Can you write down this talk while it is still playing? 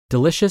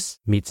Delicious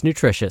meets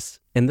nutritious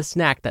in the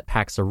snack that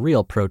packs a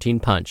real protein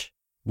punch.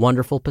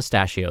 Wonderful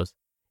Pistachios.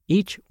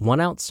 Each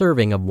 1-ounce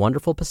serving of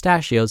Wonderful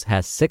Pistachios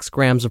has 6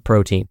 grams of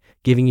protein,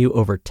 giving you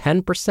over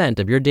 10%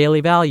 of your daily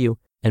value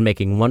and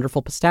making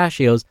Wonderful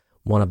Pistachios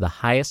one of the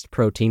highest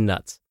protein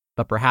nuts.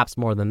 But perhaps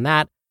more than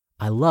that,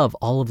 I love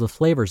all of the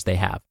flavors they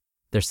have.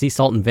 Their sea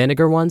salt and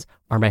vinegar ones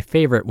are my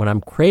favorite when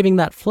I'm craving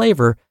that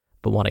flavor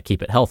but want to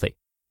keep it healthy.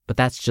 But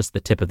that's just the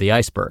tip of the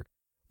iceberg.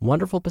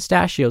 Wonderful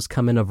Pistachios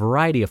come in a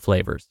variety of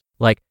flavors,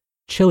 like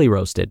chili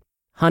roasted,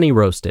 honey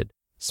roasted,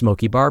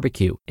 smoky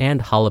barbecue,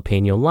 and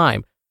jalapeno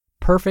lime,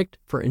 perfect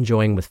for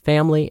enjoying with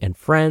family and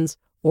friends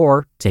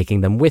or taking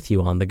them with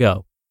you on the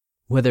go.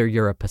 Whether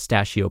you're a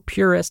pistachio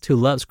purist who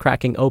loves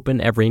cracking open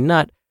every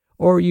nut,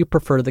 or you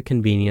prefer the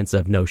convenience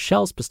of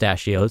no-shells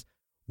pistachios,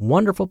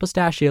 Wonderful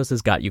Pistachios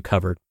has got you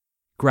covered.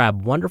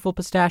 Grab Wonderful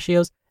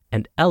Pistachios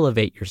and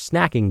elevate your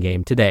snacking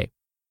game today.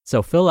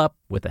 So fill up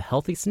with a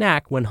healthy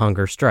snack when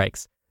hunger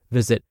strikes.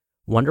 Visit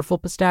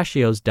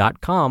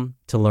wonderfulpistachios.com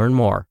to learn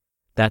more.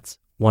 That's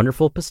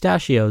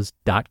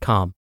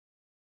wonderfulpistachios.com.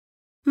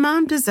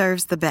 Mom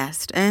deserves the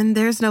best, and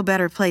there's no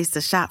better place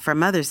to shop for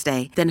Mother's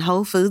Day than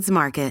Whole Foods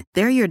Market.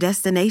 They're your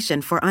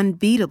destination for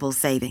unbeatable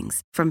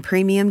savings, from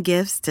premium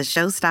gifts to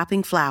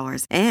show-stopping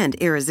flowers and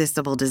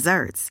irresistible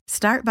desserts.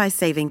 Start by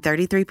saving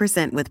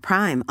 33% with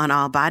Prime on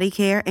all body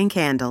care and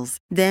candles.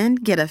 Then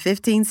get a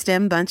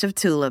 15-stem bunch of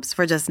tulips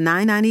for just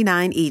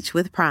 $9.99 each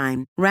with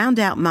Prime. Round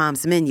out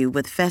Mom's menu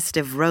with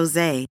festive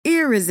rosé,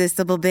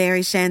 irresistible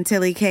berry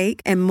chantilly cake,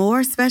 and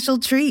more special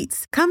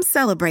treats. Come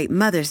celebrate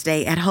Mother's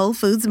Day at Whole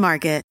Foods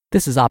Market.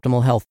 This is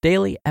Optimal Health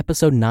Daily,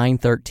 episode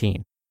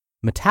 913,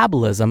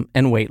 Metabolism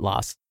and Weight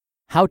Loss,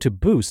 How to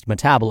Boost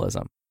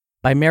Metabolism,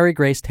 by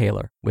Marygrace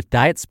Taylor with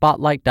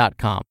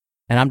DietSpotlight.com.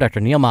 And I'm Dr.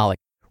 Neil Malik,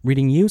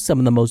 reading you some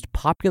of the most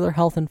popular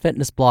health and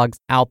fitness blogs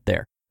out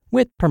there,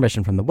 with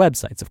permission from the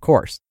websites, of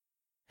course.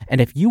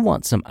 And if you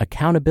want some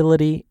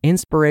accountability,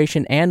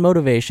 inspiration, and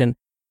motivation,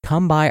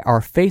 come by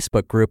our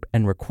Facebook group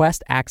and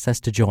request access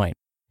to join.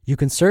 You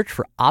can search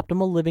for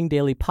Optimal Living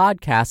Daily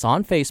Podcasts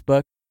on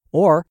Facebook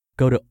or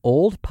go to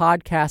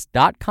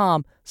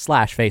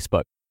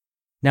oldpodcast.com/Facebook.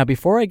 Now,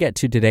 before I get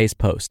to today's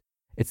post,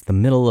 it's the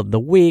middle of the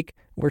week.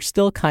 We're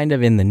still kind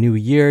of in the new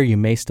year. You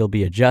may still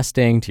be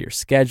adjusting to your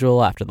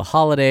schedule after the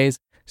holidays,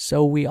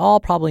 so we all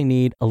probably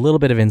need a little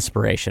bit of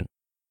inspiration.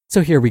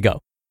 So here we go.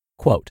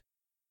 Quote,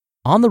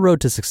 "On the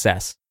road to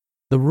success,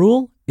 the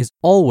rule is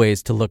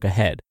always to look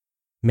ahead.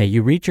 May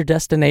you reach your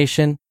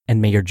destination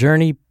and may your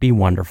journey be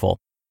wonderful."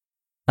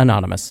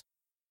 Anonymous.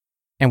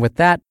 And with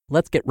that,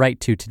 let's get right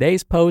to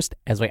today's post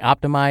as we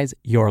optimize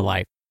your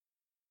life.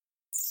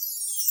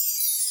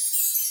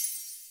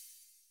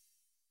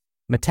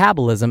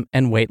 Metabolism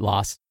and Weight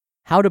Loss,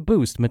 How to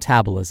Boost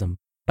Metabolism,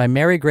 by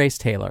Marygrace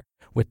Taylor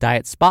with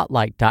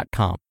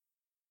DietSpotlight.com.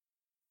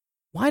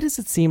 Why does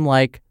it seem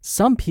like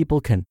some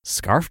people can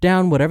scarf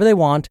down whatever they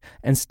want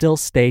and still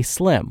stay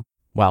slim,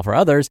 while for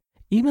others,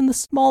 even the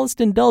smallest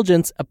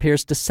indulgence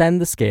appears to send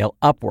the scale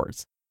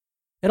upwards?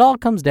 It all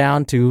comes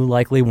down to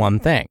likely one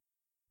thing: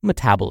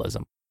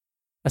 metabolism.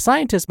 A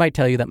scientist might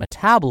tell you that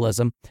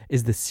metabolism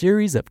is the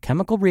series of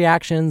chemical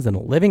reactions in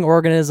a living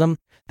organism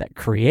that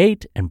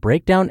create and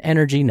break down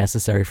energy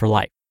necessary for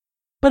life.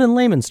 But in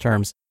layman's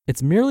terms,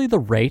 it's merely the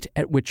rate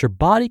at which your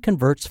body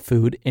converts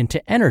food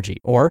into energy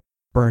or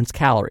burns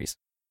calories.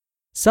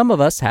 Some of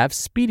us have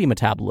speedy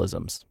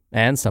metabolisms,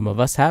 and some of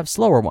us have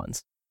slower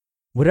ones.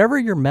 Whatever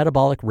your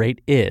metabolic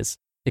rate is,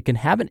 it can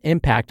have an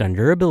impact on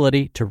your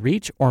ability to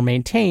reach or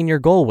maintain your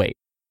goal weight.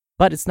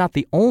 But it's not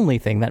the only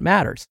thing that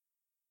matters.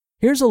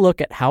 Here's a look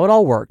at how it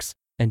all works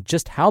and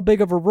just how big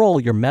of a role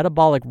your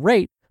metabolic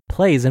rate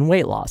plays in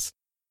weight loss.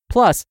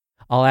 Plus,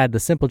 I'll add the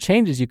simple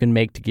changes you can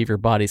make to give your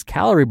body's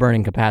calorie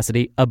burning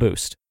capacity a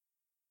boost.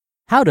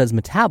 How does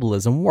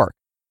metabolism work?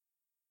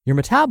 Your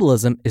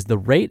metabolism is the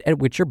rate at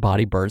which your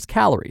body burns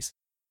calories.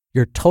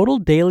 Your total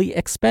daily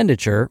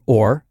expenditure,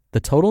 or the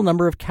total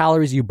number of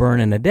calories you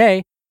burn in a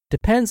day,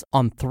 depends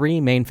on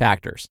 3 main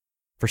factors.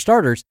 For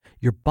starters,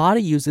 your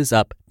body uses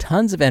up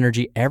tons of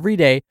energy every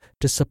day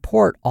to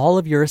support all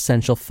of your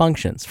essential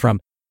functions,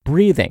 from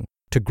breathing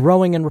to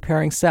growing and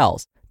repairing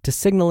cells to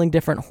signaling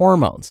different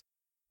hormones.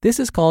 This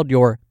is called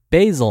your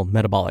basal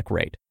metabolic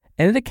rate,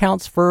 and it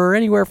accounts for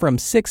anywhere from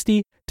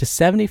 60 to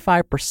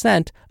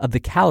 75% of the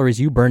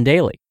calories you burn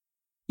daily.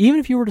 Even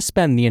if you were to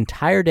spend the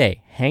entire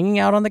day hanging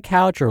out on the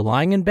couch or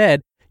lying in bed,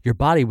 your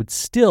body would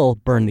still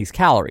burn these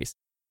calories.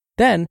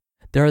 Then,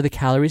 there are the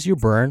calories you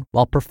burn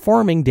while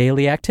performing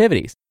daily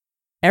activities.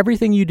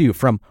 Everything you do,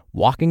 from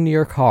walking to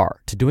your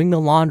car, to doing the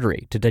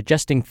laundry, to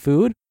digesting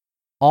food,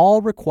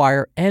 all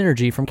require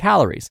energy from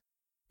calories.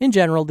 In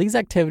general, these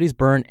activities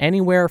burn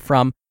anywhere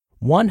from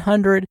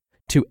 100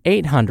 to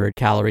 800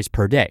 calories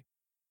per day.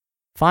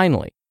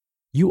 Finally,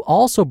 you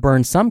also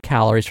burn some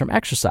calories from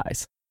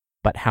exercise,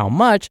 but how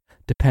much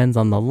depends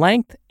on the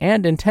length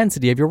and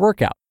intensity of your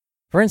workout.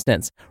 For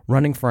instance,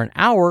 running for an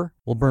hour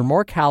will burn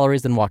more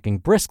calories than walking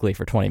briskly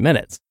for 20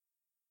 minutes.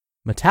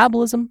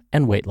 Metabolism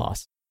and weight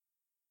loss.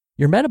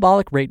 Your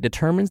metabolic rate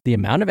determines the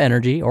amount of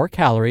energy or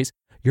calories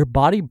your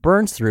body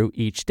burns through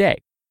each day,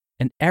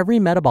 and every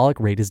metabolic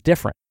rate is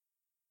different.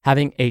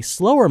 Having a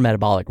slower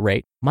metabolic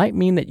rate might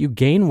mean that you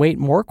gain weight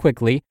more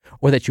quickly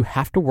or that you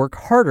have to work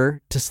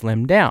harder to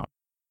slim down.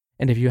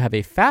 And if you have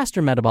a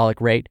faster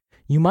metabolic rate,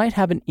 you might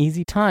have an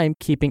easy time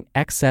keeping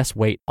excess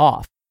weight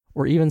off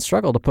or even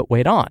struggle to put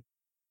weight on.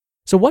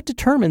 So what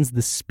determines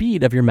the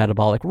speed of your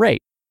metabolic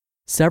rate?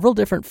 Several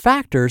different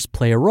factors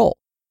play a role.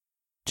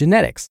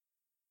 Genetics.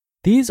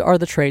 These are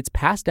the traits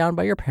passed down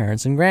by your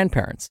parents and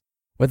grandparents.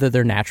 Whether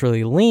they're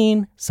naturally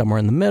lean, somewhere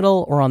in the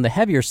middle, or on the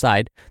heavier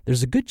side,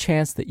 there's a good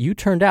chance that you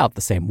turned out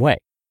the same way.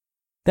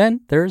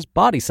 Then there's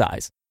body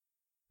size.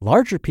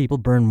 Larger people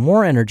burn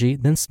more energy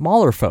than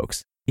smaller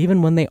folks,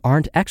 even when they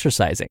aren't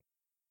exercising.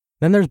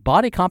 Then there's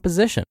body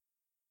composition.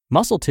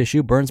 Muscle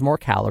tissue burns more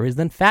calories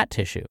than fat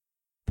tissue.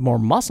 The more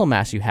muscle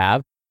mass you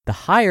have, the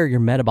higher your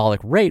metabolic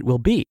rate will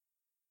be.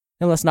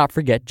 And let's not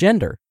forget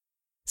gender.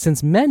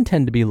 Since men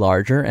tend to be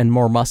larger and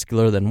more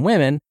muscular than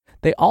women,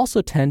 they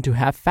also tend to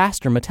have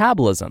faster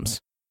metabolisms.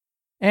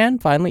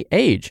 And finally,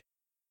 age.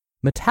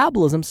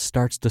 Metabolism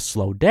starts to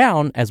slow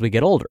down as we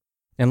get older.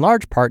 In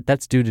large part,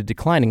 that's due to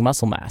declining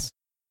muscle mass.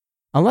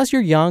 Unless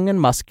you're young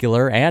and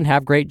muscular and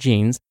have great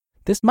genes,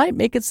 this might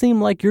make it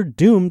seem like you're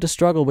doomed to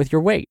struggle with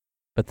your weight.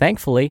 But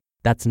thankfully,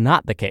 that's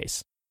not the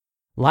case.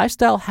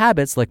 Lifestyle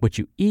habits like what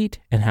you eat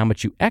and how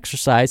much you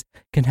exercise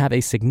can have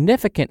a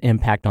significant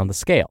impact on the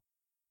scale.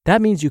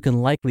 That means you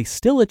can likely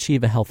still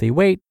achieve a healthy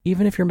weight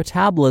even if your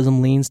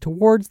metabolism leans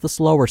towards the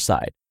slower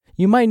side.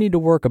 You might need to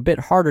work a bit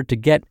harder to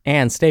get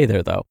and stay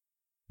there though.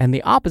 And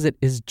the opposite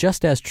is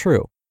just as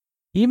true.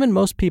 Even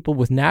most people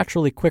with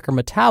naturally quicker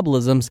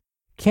metabolisms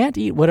can't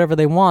eat whatever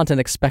they want and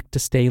expect to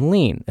stay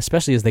lean,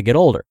 especially as they get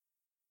older.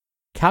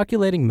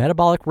 Calculating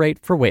metabolic rate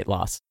for weight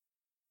loss.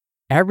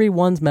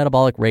 Everyone's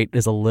metabolic rate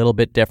is a little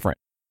bit different.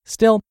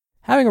 Still,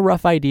 having a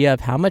rough idea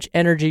of how much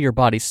energy your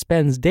body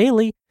spends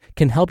daily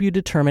can help you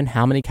determine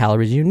how many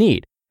calories you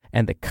need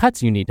and the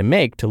cuts you need to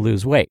make to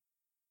lose weight.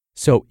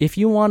 So if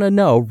you want to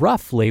know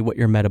roughly what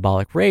your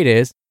metabolic rate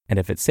is, and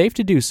if it's safe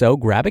to do so,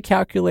 grab a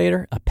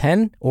calculator, a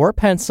pen or a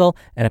pencil,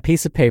 and a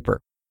piece of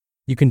paper.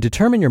 You can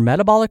determine your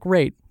metabolic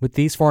rate with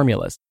these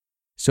formulas.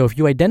 So if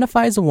you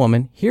identify as a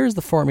woman, here's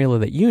the formula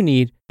that you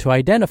need to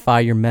identify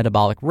your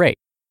metabolic rate.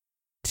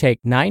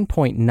 Take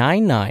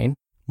 9.99,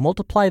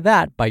 multiply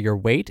that by your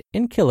weight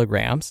in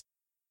kilograms,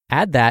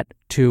 add that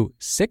to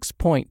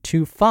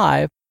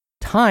 6.25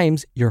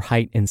 times your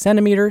height in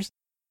centimeters,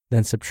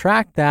 then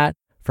subtract that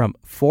from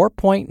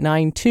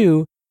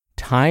 4.92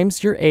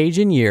 times your age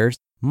in years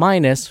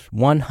minus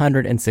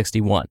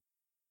 161.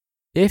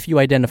 If you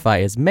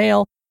identify as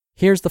male,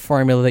 here's the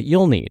formula that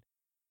you'll need.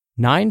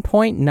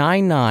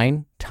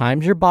 9.99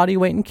 times your body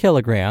weight in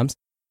kilograms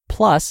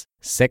plus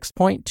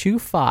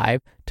 6.25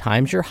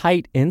 times your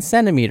height in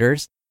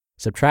centimeters,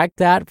 subtract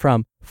that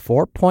from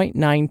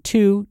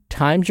 4.92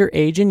 times your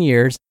age in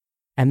years,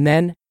 and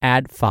then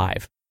add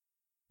 5.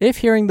 If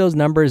hearing those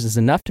numbers is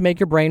enough to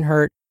make your brain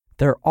hurt,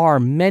 there are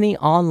many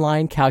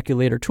online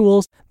calculator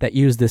tools that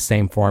use this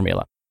same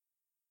formula.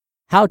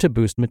 How to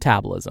boost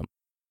metabolism.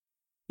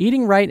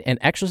 Eating right and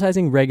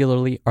exercising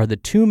regularly are the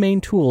two main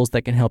tools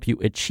that can help you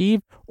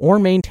achieve or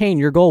maintain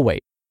your goal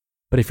weight.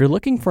 But if you're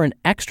looking for an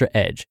extra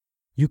edge,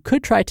 you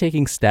could try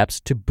taking steps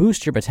to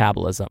boost your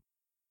metabolism.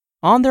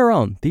 On their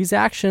own, these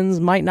actions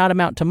might not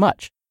amount to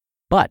much,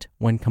 but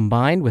when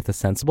combined with a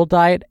sensible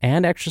diet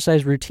and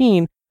exercise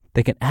routine,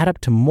 they can add up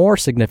to more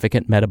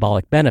significant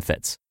metabolic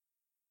benefits.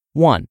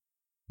 1.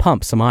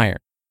 Pump some iron.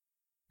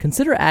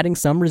 Consider adding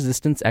some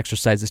resistance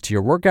exercises to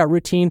your workout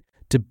routine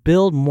to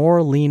build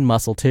more lean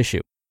muscle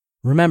tissue.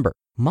 Remember,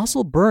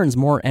 muscle burns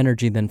more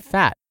energy than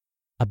fat,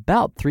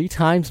 about 3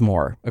 times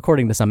more,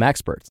 according to some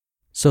experts.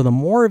 So the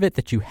more of it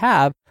that you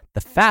have,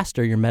 the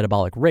faster your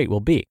metabolic rate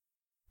will be.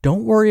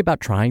 Don't worry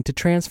about trying to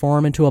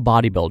transform into a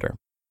bodybuilder.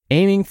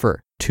 Aiming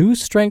for 2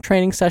 strength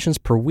training sessions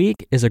per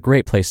week is a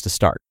great place to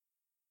start.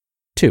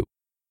 2.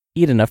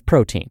 Eat enough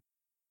protein.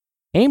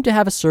 Aim to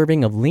have a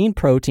serving of lean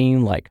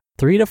protein like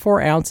 3 to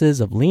 4 ounces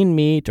of lean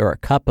meat or a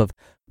cup of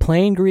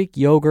plain Greek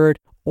yogurt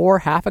or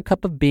half a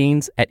cup of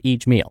beans at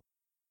each meal.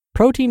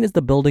 Protein is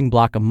the building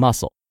block of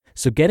muscle,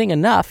 so getting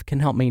enough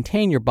can help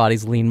maintain your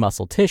body's lean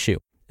muscle tissue,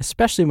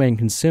 especially when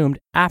consumed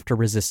after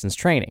resistance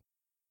training.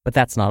 But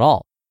that's not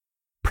all.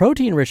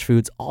 Protein-rich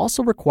foods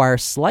also require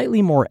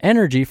slightly more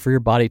energy for your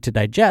body to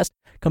digest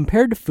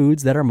compared to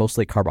foods that are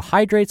mostly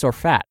carbohydrates or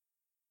fat.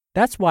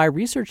 That's why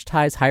research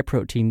ties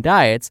high-protein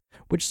diets,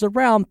 which is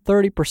around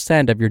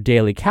 30% of your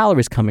daily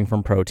calories coming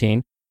from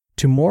protein,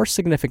 to more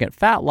significant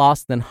fat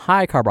loss than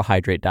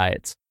high-carbohydrate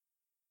diets.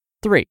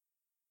 3.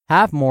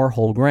 Have more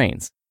whole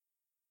grains.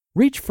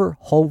 Reach for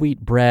whole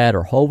wheat bread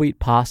or whole wheat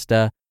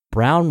pasta,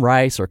 brown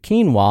rice or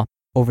quinoa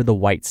over the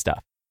white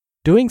stuff.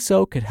 Doing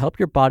so could help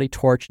your body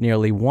torch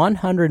nearly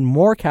 100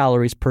 more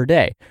calories per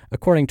day,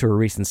 according to a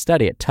recent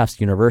study at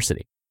Tufts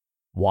University.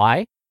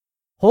 Why?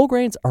 Whole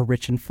grains are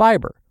rich in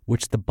fiber,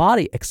 which the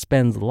body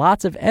expends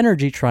lots of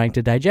energy trying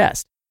to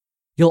digest.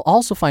 You'll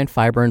also find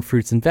fiber in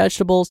fruits and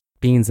vegetables,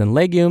 beans and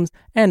legumes,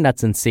 and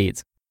nuts and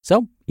seeds.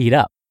 So eat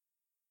up.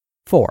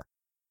 4.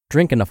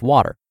 drink enough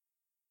water.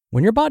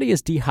 When your body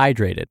is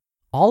dehydrated,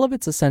 all of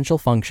its essential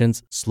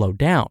functions slow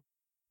down.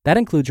 That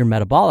includes your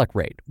metabolic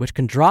rate, which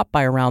can drop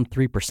by around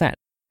 3%.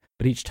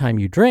 But each time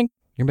you drink,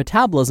 your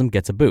metabolism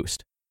gets a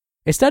boost.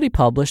 A study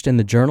published in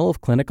the Journal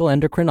of Clinical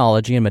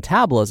Endocrinology and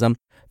Metabolism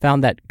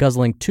found that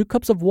guzzling 2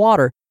 cups of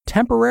water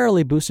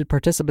temporarily boosted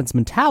participants'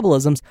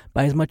 metabolisms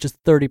by as much as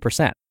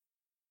 30%.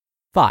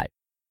 5.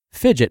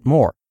 Fidget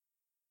more.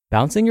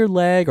 Bouncing your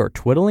leg or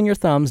twiddling your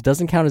thumbs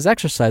doesn't count as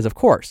exercise, of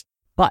course,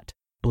 but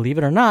believe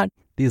it or not,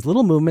 these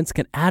little movements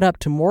can add up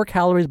to more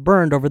calories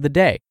burned over the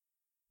day.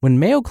 When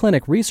Mayo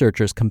Clinic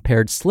researchers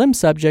compared slim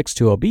subjects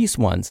to obese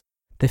ones,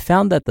 they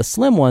found that the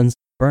slim ones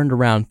burned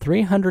around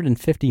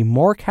 350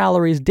 more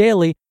calories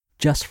daily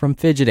just from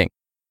fidgeting.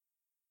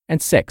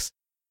 And 6.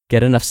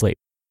 Get enough sleep.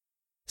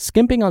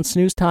 Skimping on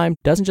snooze time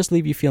doesn't just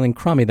leave you feeling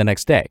crummy the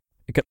next day.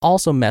 It could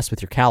also mess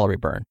with your calorie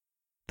burn.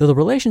 Though the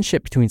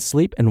relationship between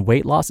sleep and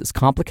weight loss is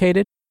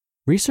complicated,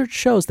 research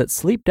shows that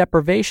sleep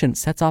deprivation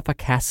sets off a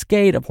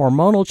cascade of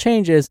hormonal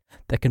changes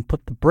that can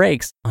put the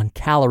brakes on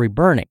calorie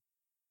burning.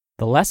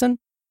 The lesson?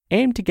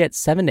 Aim to get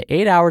 7 to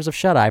 8 hours of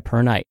shut-eye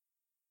per night.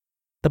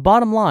 The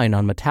bottom line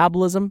on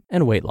metabolism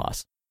and weight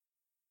loss.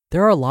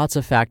 There are lots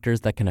of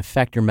factors that can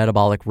affect your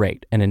metabolic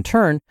rate and in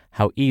turn,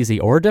 how easy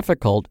or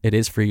difficult it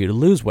is for you to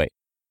lose weight.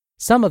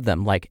 Some of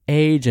them, like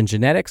age and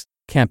genetics,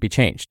 can't be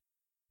changed.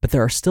 But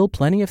there are still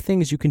plenty of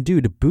things you can do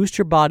to boost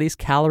your body's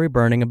calorie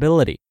burning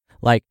ability,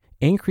 like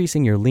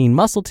increasing your lean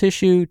muscle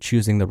tissue,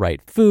 choosing the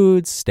right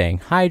foods, staying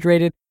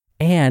hydrated,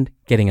 and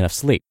getting enough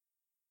sleep.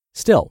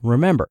 Still,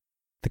 remember,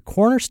 the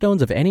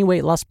cornerstones of any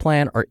weight loss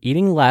plan are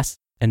eating less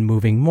and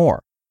moving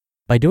more.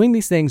 By doing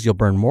these things, you'll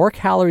burn more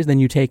calories than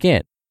you take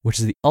in, which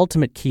is the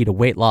ultimate key to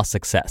weight loss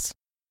success.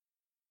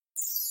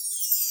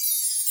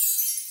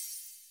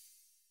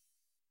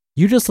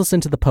 You just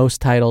listened to the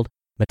post titled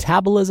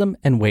Metabolism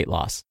and Weight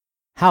Loss: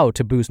 How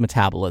to Boost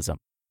Metabolism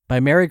by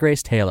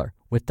Marygrace Taylor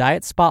with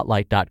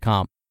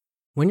DietSpotlight.com.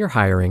 When you're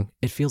hiring,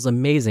 it feels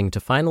amazing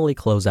to finally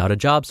close out a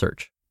job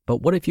search.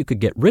 But what if you could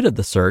get rid of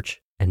the search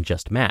and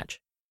just match?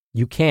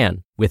 You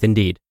can with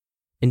Indeed.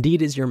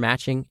 Indeed is your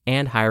matching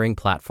and hiring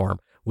platform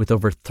with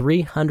over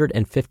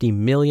 350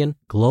 million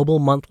global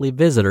monthly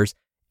visitors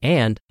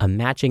and a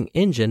matching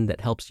engine that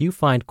helps you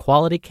find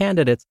quality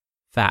candidates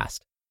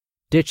fast.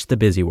 Ditch the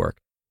busy work.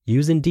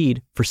 Use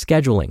Indeed for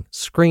scheduling,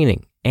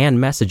 screening, and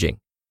messaging.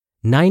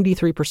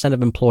 93%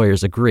 of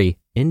employers agree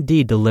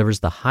Indeed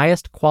delivers the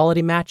highest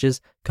quality matches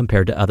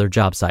compared to other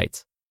job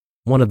sites.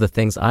 One of the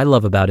things I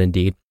love about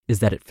Indeed is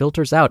that it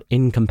filters out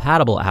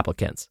incompatible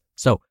applicants.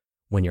 So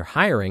when you're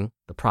hiring,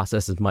 the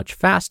process is much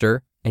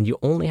faster and you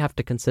only have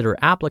to consider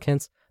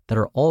applicants that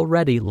are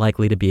already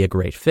likely to be a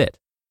great fit.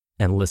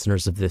 And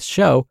listeners of this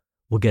show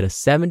will get a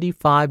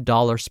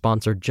 $75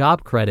 sponsored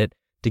job credit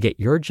to get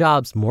your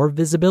jobs more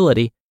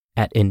visibility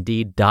at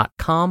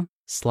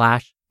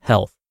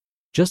Indeed.com/health.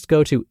 Just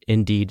go to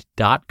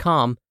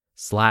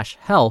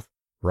Indeed.com/health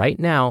right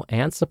now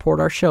and support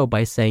our show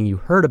by saying you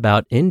heard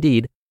about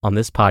Indeed on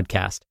this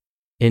podcast.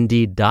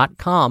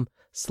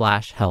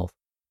 Indeed.com/health.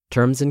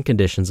 Terms and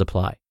conditions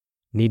apply.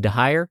 Need to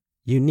hire?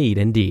 You need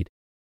Indeed.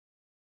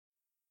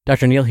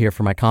 Dr. Neil here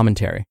for my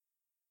commentary.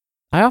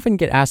 I often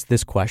get asked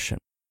this question.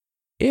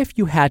 If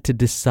you had to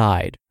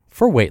decide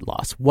for weight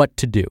loss what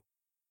to do,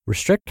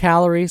 restrict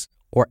calories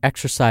or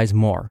exercise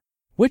more,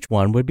 which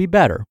one would be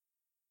better?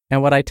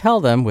 And what I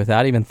tell them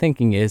without even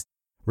thinking is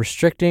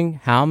restricting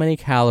how many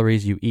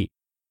calories you eat.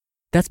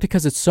 That's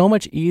because it's so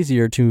much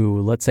easier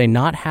to, let's say,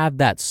 not have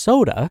that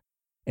soda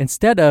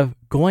instead of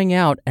going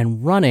out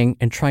and running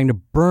and trying to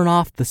burn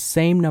off the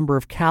same number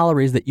of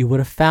calories that you would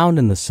have found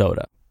in the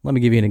soda. Let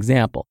me give you an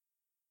example.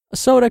 A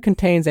soda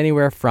contains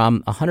anywhere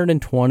from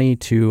 120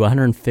 to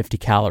 150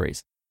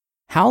 calories.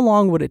 How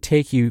long would it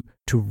take you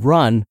to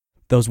run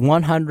those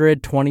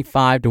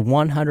 125 to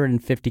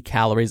 150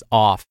 calories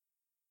off?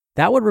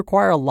 That would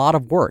require a lot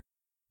of work,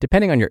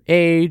 depending on your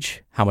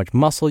age, how much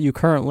muscle you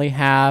currently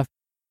have,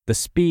 the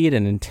speed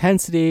and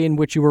intensity in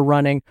which you were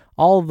running.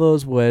 All of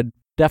those would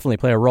definitely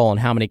play a role in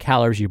how many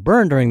calories you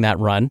burn during that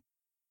run,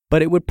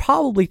 but it would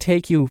probably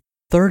take you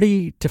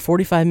 30 to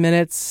 45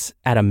 minutes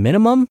at a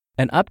minimum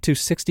and up to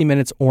 60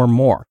 minutes or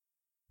more.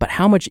 But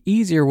how much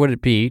easier would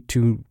it be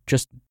to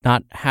just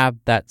not have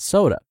that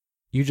soda?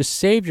 You just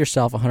saved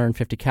yourself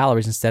 150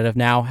 calories instead of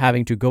now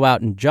having to go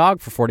out and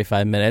jog for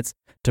 45 minutes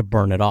to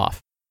burn it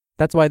off.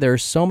 That's why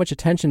there's so much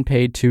attention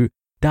paid to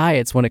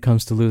diets when it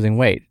comes to losing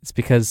weight. It's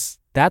because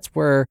that's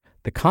where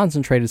the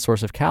concentrated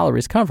source of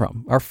calories come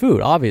from, our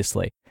food,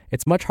 obviously.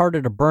 It's much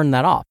harder to burn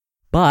that off.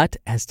 But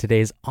as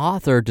today's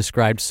author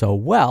described so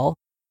well,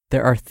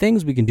 there are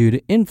things we can do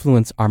to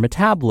influence our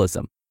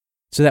metabolism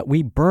so that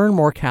we burn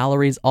more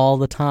calories all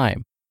the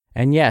time.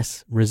 And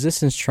yes,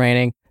 resistance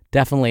training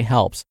definitely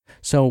helps.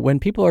 So when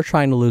people are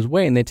trying to lose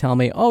weight and they tell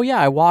me, oh yeah,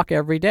 I walk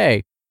every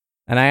day,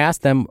 and I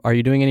ask them, are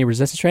you doing any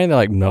resistance training? They're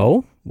like,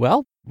 no.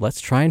 Well,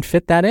 let's try and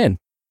fit that in.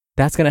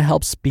 That's going to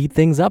help speed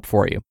things up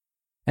for you.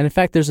 And in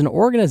fact, there's an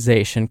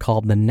organization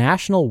called the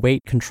National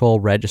Weight Control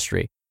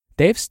Registry.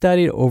 They've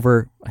studied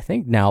over, I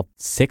think now,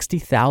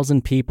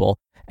 60,000 people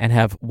and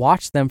have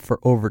watched them for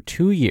over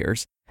 2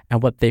 years.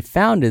 And what they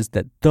found is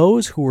that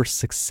those who were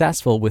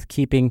successful with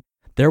keeping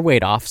their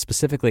weight off,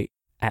 specifically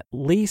at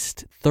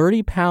least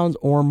 30 pounds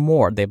or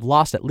more, they've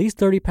lost at least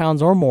 30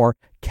 pounds or more,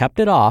 kept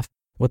it off.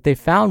 What they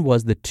found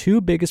was the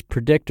two biggest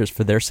predictors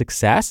for their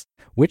success,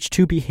 which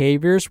two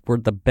behaviors were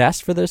the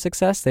best for their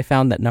success. They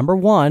found that number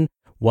one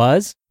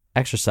was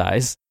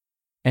exercise,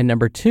 and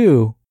number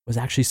two was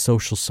actually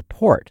social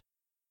support.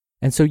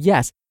 And so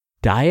yes,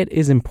 diet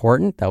is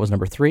important. That was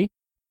number three.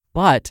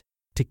 But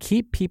to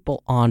keep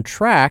people on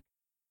track,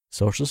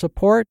 social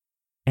support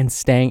and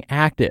staying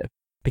active,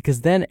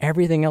 because then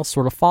everything else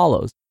sort of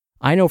follows.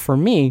 I know for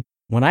me,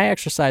 when I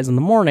exercise in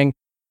the morning,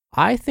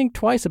 I think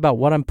twice about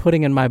what I'm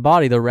putting in my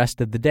body the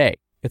rest of the day.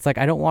 It's like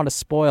I don't want to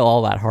spoil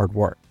all that hard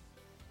work.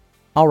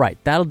 All right,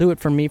 that'll do it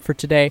for me for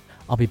today.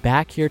 I'll be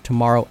back here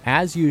tomorrow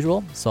as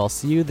usual, so I'll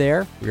see you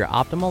there where your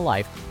optimal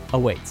life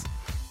awaits.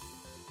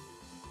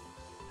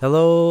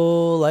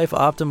 Hello, Life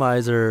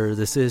Optimizer.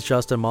 This is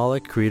Justin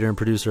Malik, creator and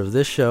producer of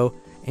this show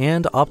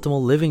and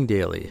Optimal Living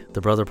Daily,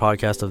 the brother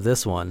podcast of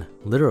this one.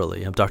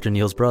 Literally, I'm Dr.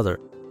 Neil's brother.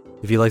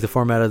 If you like the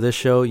format of this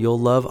show, you'll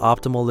love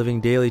Optimal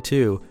Living Daily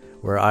too,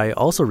 where I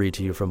also read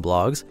to you from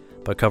blogs,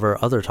 but cover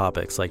other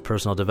topics like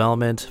personal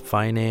development,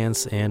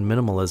 finance, and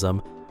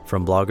minimalism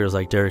from bloggers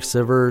like Derek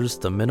Sivers,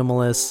 The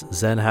Minimalists,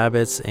 Zen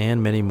Habits,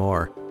 and many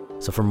more.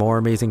 So for more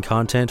amazing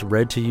content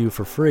read to you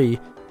for free,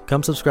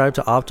 come subscribe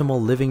to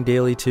Optimal Living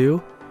Daily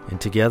too, and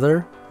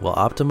together we'll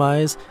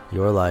optimize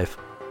your life.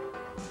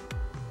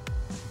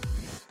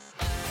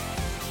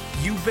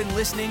 You've been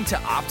listening to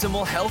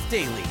Optimal Health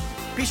Daily.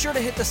 Be sure to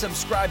hit the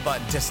subscribe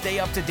button to stay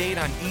up to date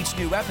on each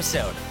new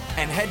episode,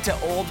 and head to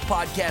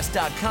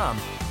oldpodcast.com.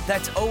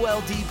 That's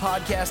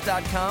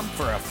oldpodcast.com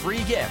for a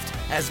free gift,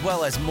 as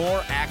well as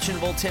more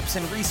actionable tips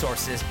and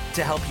resources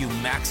to help you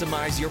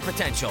maximize your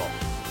potential.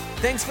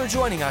 Thanks for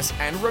joining us,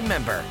 and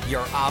remember,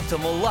 your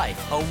optimal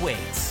life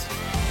awaits.